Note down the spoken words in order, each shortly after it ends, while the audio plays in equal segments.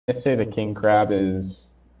I say the king crab is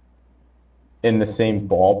in the same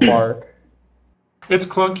ballpark. It's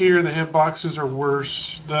clunkier. The hitboxes are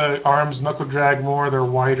worse. The arms knuckle drag more. They're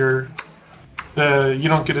wider. You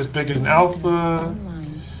don't get as big as an alpha.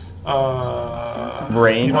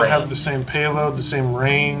 Range. You don't have the same payload, the same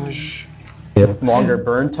range. Yep. Longer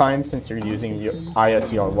burn time since you're using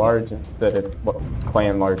ISER large instead of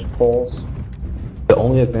clan large pulls. The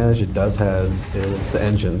only advantage it does have is the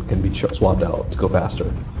engine can be swapped out to go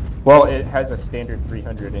faster. Well, it has a standard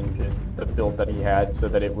 300 engine, the build that he had, so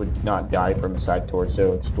that it would not die from a side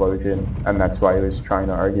torso explosion, and that's why he was trying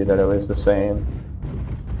to argue that it was the same.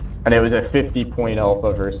 And it was a 50-point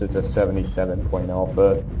alpha versus a 77-point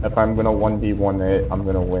alpha. If I'm gonna 1v1 it, I'm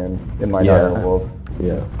gonna win in my direwolf.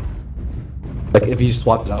 Yeah. Like if you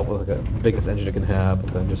swapped it out with like the biggest engine it can have,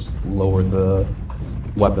 but then just lower the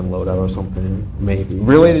weapon loadout or something, maybe.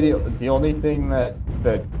 Really, the only thing that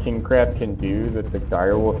the King Crab can do that the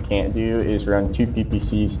Direwolf can't do is run 2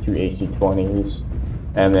 PPCs, 2 AC-20s,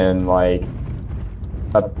 and then like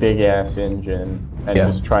a big-ass engine, and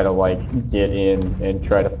just try to like get in and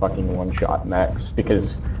try to fucking one-shot mechs,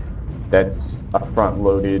 because that's a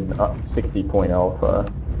front-loaded 60-point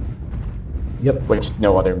alpha. Yep. Which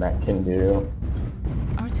no other mech can do.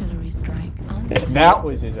 Artillery strike on If that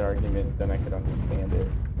was his argument, then I could understand it.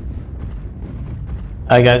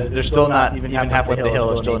 Hi guys, they're still not even halfway up the hill.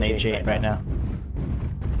 They're still in H8 right now.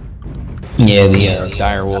 Yeah, the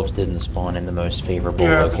dire wolves didn't spawn in the most favorable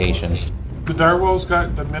location. The direwolves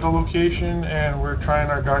got the middle location, and we're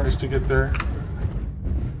trying our darndest to get there.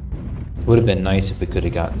 Would have been nice if we could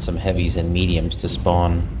have gotten some heavies and mediums to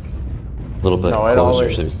spawn a little bit closer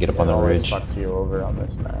always, so we could get up on the ridge. It always fucks you over on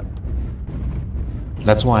this map.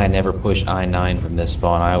 That's why I never push I-9 from this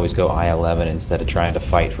spawn. I always go I-11 instead of trying to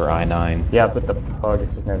fight for I-9. Yeah, but the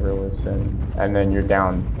pugs never listen, and then you're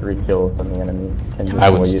down 3 kills on the enemy. I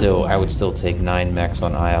would still take 9 mechs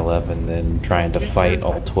on I-11 than trying to fight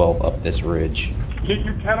all 12 up this ridge. Get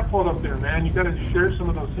your catapult up there, man. You gotta share some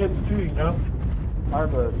of those hits too, you know?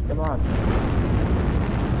 Arbus, come on.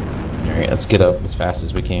 Alright, let's get up as fast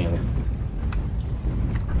as we can.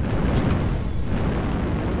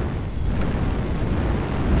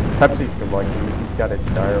 Pepsi's good lucky. He's got a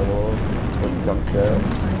direwolf with jump jets.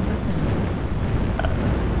 5%.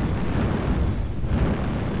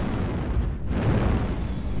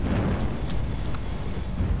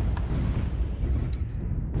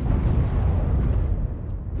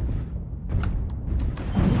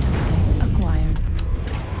 Acquired.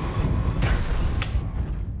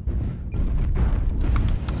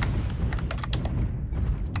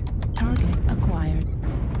 Target acquired.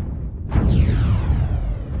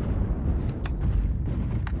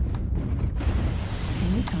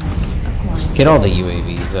 New target acquired. Get all the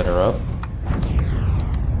UAVs that are up.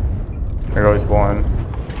 There goes one.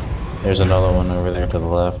 There's another one over there to the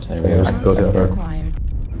left. There we go. Let's go to her. Acquired.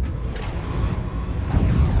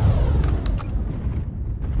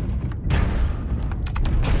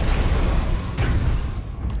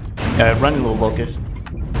 Run a little locust.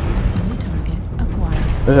 New target acquired.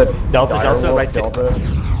 There's a Delta, direwolf, right there. Delta.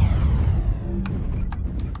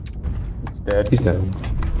 It's dead. He's dead.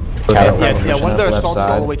 Yeah, one of their left assaults is all the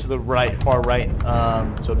side. way to the right, far right.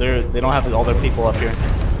 So they don't have all their people up here.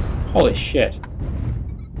 Holy shit.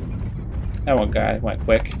 That one guy went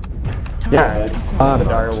quick. Yeah, it's the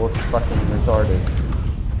direwolf's fucking retarded.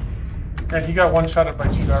 Yeah, he got one-shotted by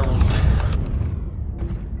 2 direwolves.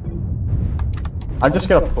 I'm just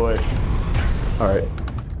gonna push. Alright.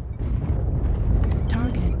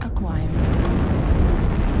 Target acquired.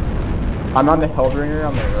 I'm on the Hellbringer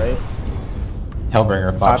on the right.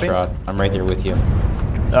 Hellbringer, Foxtrot. I'm right there with you.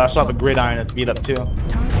 I still have a gridiron that's beat up too. Target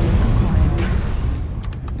acquired.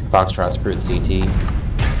 Foxtrot's crit CT.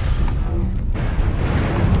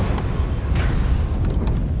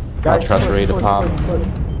 Foxtrot's ready to pop.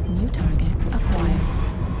 New target acquired.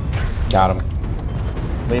 Got him.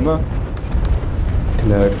 Lima.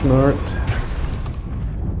 Kinetic Nort.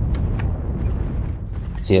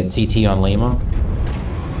 See that CT on Lima?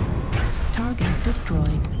 Target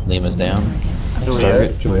destroyed. Lima's down.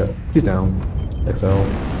 Target. Juliet. He's down. XL.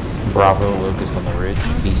 Bravo, Locust on the ridge.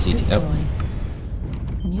 BCT. Destroyed.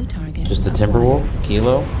 Yep. New target. Just a acquired. Timberwolf.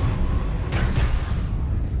 Kilo.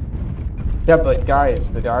 Yeah, but guys,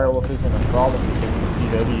 the direwolf isn't a problem because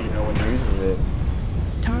the CW no one uses it.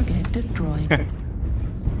 Target destroyed.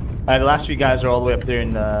 The last few guys are all the way up there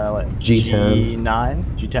in what? G10. G9?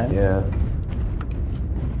 G10? Yeah.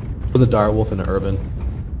 With a direwolf and an urban.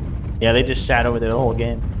 Yeah, they just sat over there the whole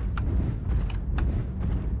game.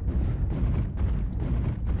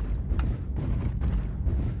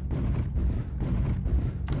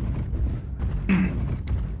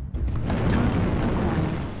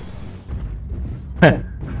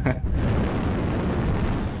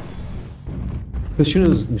 was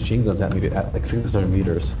shooting his machine guns at me at like 600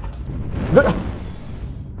 meters. What?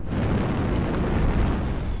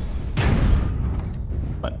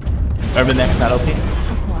 Urban Mech's not OP?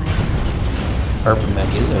 Acquired. Urban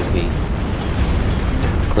Mech is OP.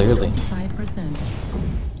 Clearly. 25%.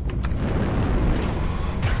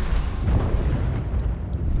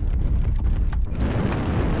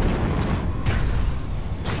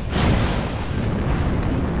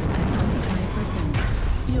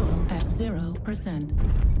 Fuel at 0%.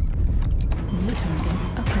 New target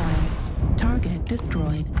acquired. Target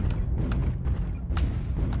destroyed.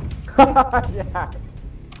 Yeah.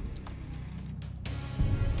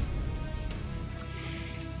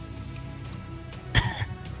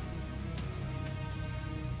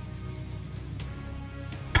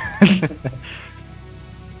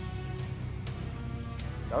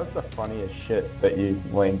 That was the funniest shit that you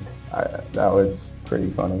linked. That was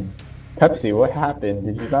pretty funny. Pepsi, what happened?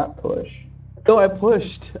 Did you not push? No, I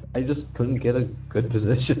pushed. I just couldn't get a good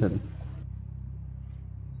position.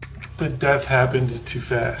 The death happened too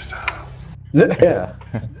fast. Yeah.